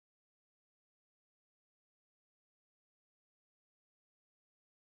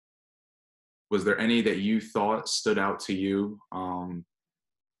Was there any that you thought stood out to you from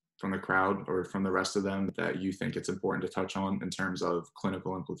the crowd or from the rest of them that you think it's important to touch on in terms of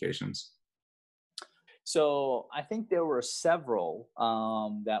clinical implications? So I think there were several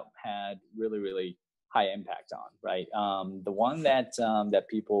that had really, really high impact on, right? The one that that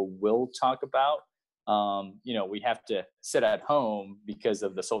people will talk about, we have to sit at home because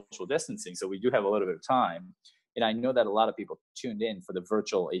of the social distancing, so we do have a little bit of time. And I know that a lot of people tuned in for the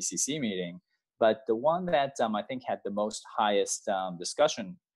virtual ACC meeting, but the one that I think had the most highest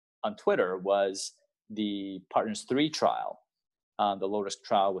discussion on Twitter was the Partners 3 trial, the low-risk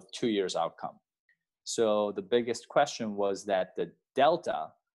trial with 2 years outcome. So the biggest question was that the delta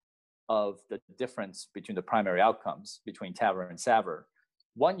of the difference between the primary outcomes between TAVR and SAVR,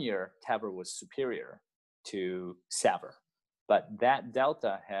 1 year TAVR was superior to SAVR, but that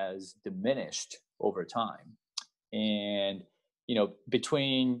delta has diminished over time. And,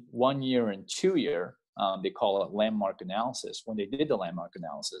 between 1 year and 2 year, they call it landmark analysis. When they did the landmark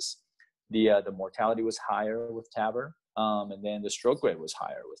analysis, the mortality was higher with TAVR, and then the stroke rate was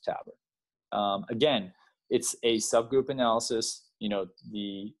higher with TAVR. Again, it's a subgroup analysis.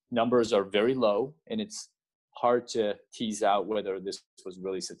 The numbers are very low, and it's hard to tease out whether this was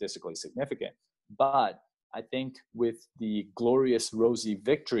really statistically significant. But I think with the glorious rosy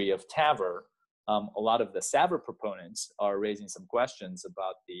victory of TAVR, a lot of the SAVR proponents are raising some questions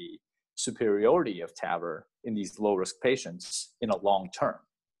about the superiority of TAVR in these low-risk patients in a long term.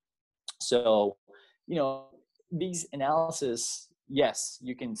 So, these analyses, yes,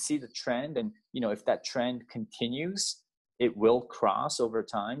 you can see the trend, and if that trend continues, it will cross over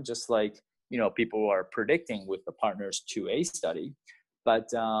time, just like people are predicting with the Partners 2A study. But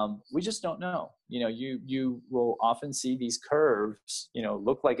we just don't know. You will often see these curves,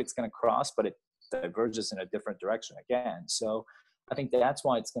 look like it's going to cross, but it diverges in a different direction again. So I think that's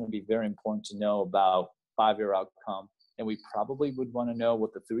why it's going to be very important to know about 5-year outcome, and we probably would want to know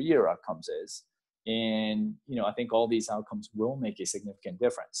what the 3-year outcomes is. And, I think all these outcomes will make a significant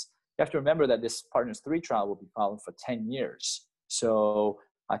difference. You have to remember that this Partners 3 trial will be followed for 10 years. So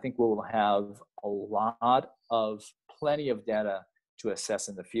I think we will have a lot of plenty of data to assess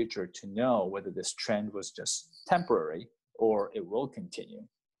in the future to know whether this trend was just temporary or it will continue.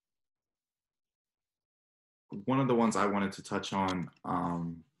 One of the ones I wanted to touch on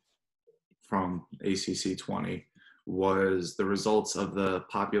from ACC 20 was the results of the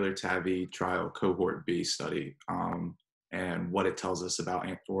popular Tabby Trial Cohort B study and what it tells us about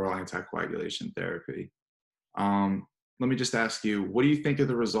oral anticoagulation therapy. Let me just ask you, what do you think of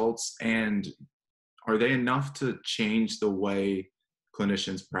the results, and are they enough to change the way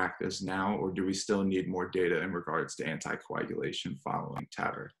clinicians practice now, or do we still need more data in regards to anticoagulation following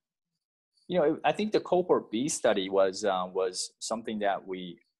TAVR? I think the Cohort B study was something that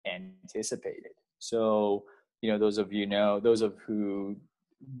we anticipated. So, those of who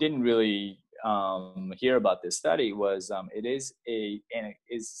didn't really hear about this study was it is a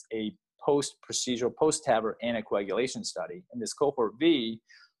post-procedural, post-TAVR anticoagulation study. And this Cohort B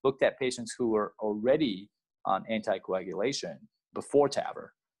looked at patients who were already on anticoagulation before TAVR,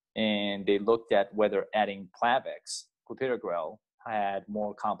 and they looked at whether adding Plavix, clopidogrel, had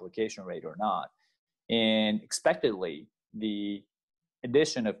more complication rate or not. And expectedly, the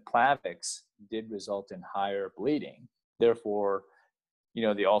addition of Plavix did result in higher bleeding. Therefore,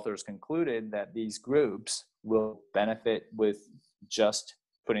 the authors concluded that these groups will benefit with just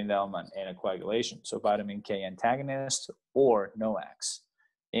putting them on anticoagulation, so vitamin K antagonist or NOACs.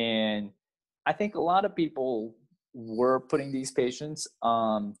 And I think a lot of people were putting these patients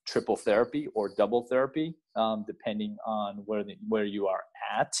on triple therapy or double therapy, depending on where you are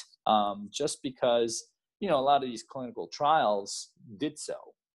at, just because, a lot of these clinical trials did so.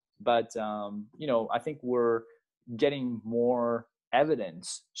 But, I think we're getting more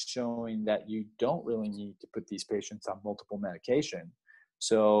evidence showing that you don't really need to put these patients on multiple medication.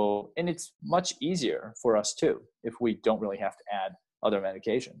 So, and it's much easier for us too, if we don't really have to add other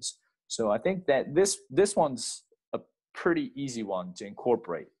medications. So I think that this one's a pretty easy one to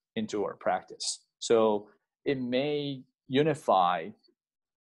incorporate into our practice. So it may unify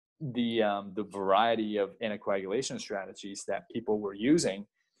the variety of anticoagulation strategies that people were using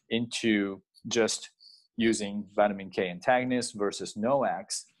into just using vitamin K antagonists versus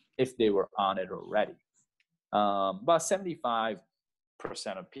NOACs if they were on it already. About 75%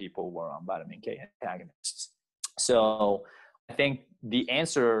 of people were on vitamin K antagonists. So I think the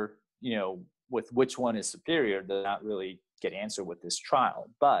answer, with which one is superior does not really get answered with this trial.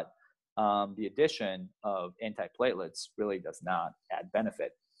 But the addition of antiplatelets really does not add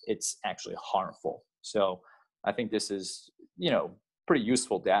benefit. It's actually harmful. So I think this is, pretty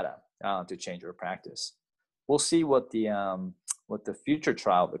useful data to change your practice. We'll see what the future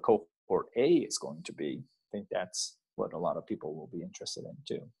trial, the cohort A, is going to be. I think that's what a lot of people will be interested in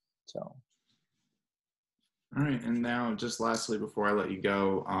too. So. All right, and now just lastly, before I let you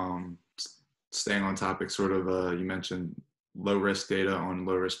go, staying on topic, sort of, you mentioned low risk data on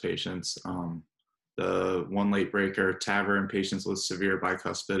low risk patients. The one Latebreaker TAVR in patients with severe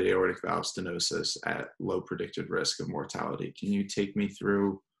bicuspid aortic valve stenosis at low predicted risk of mortality. Can you take me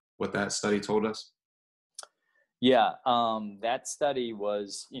through what that study told us? Yeah, that study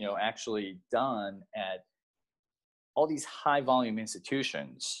was, actually done at all these high volume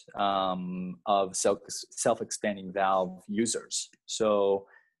institutions of self-expanding valve users. So,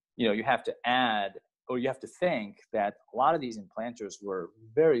 you have to add, or you have to think that a lot of these implanters were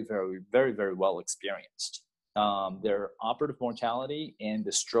very, very, very, very well experienced. Their operative mortality and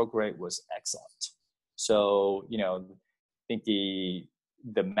the stroke rate was excellent. So, I think the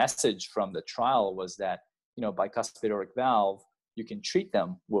message from the trial was that, bicuspid aortic valve, you can treat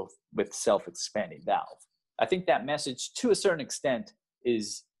them with self-expanding valve. I think that message, to a certain extent,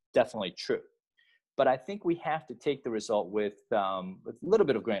 is definitely true. But I think we have to take the result with a little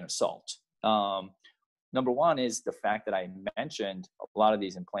bit of grain of salt. Number one is the fact that I mentioned a lot of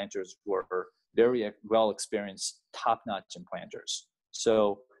these implanters were very well experienced, top-notch implanters.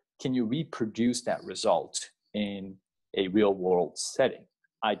 So can you reproduce that result in a real-world setting?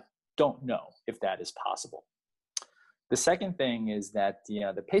 I don't know if that is possible. The second thing is that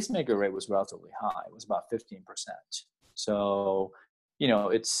the pacemaker rate was relatively high. It was about 15%. So,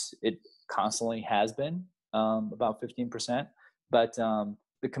 it constantly has been about 15%. But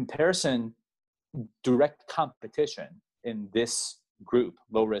the comparison, direct competition in this group,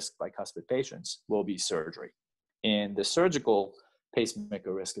 low-risk bicuspid patients, will be surgery. And the surgical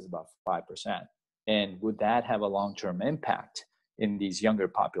pacemaker risk is about 5%. And would that have a long-term impact in these younger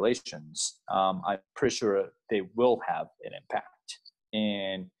populations? I'm pretty sure they will have an impact.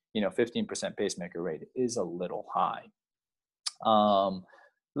 And, 15% pacemaker rate is a little high. A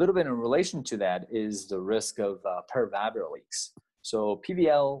little bit in relation to that is the risk of paravalvular leaks. So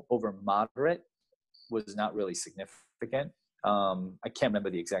PVL over moderate was not really significant. I can't remember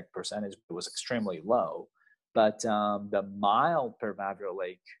the exact percentage, but it was extremely low. But the mild paravalvular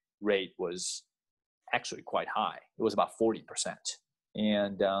leak rate was actually quite high. It was about 40%.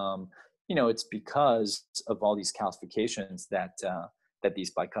 And, it's because of all these calcifications that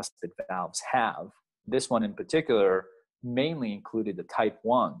these bicuspid valves have. This one in particular mainly included the type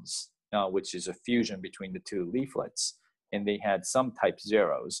 1s, which is a fusion between the two leaflets. And they had some type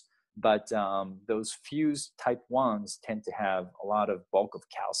 0s. But those fused type 1s tend to have a lot of bulk of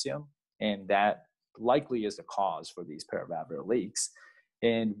calcium. And that likely is the cause for these paravalvular leaks.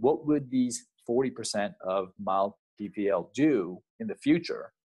 And what would these 40% of mild PVL do in the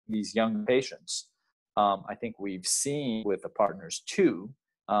future, these young patients? I think we've seen with the Partners 2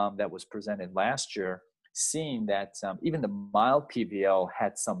 that was presented last year, seeing that even the mild PVL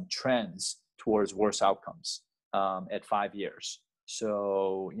had some trends towards worse outcomes at 5 years.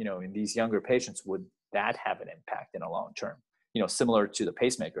 So, in these younger patients, would that have an impact in a long term? Similar to the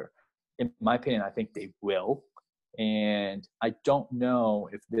pacemaker. In my opinion, I think they will. And I don't know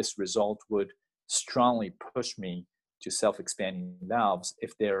if this result would strongly push me to self-expanding valves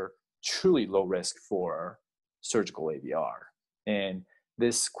if they're truly low risk for surgical AVR. And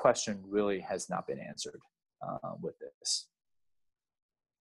this question really has not been answered with this.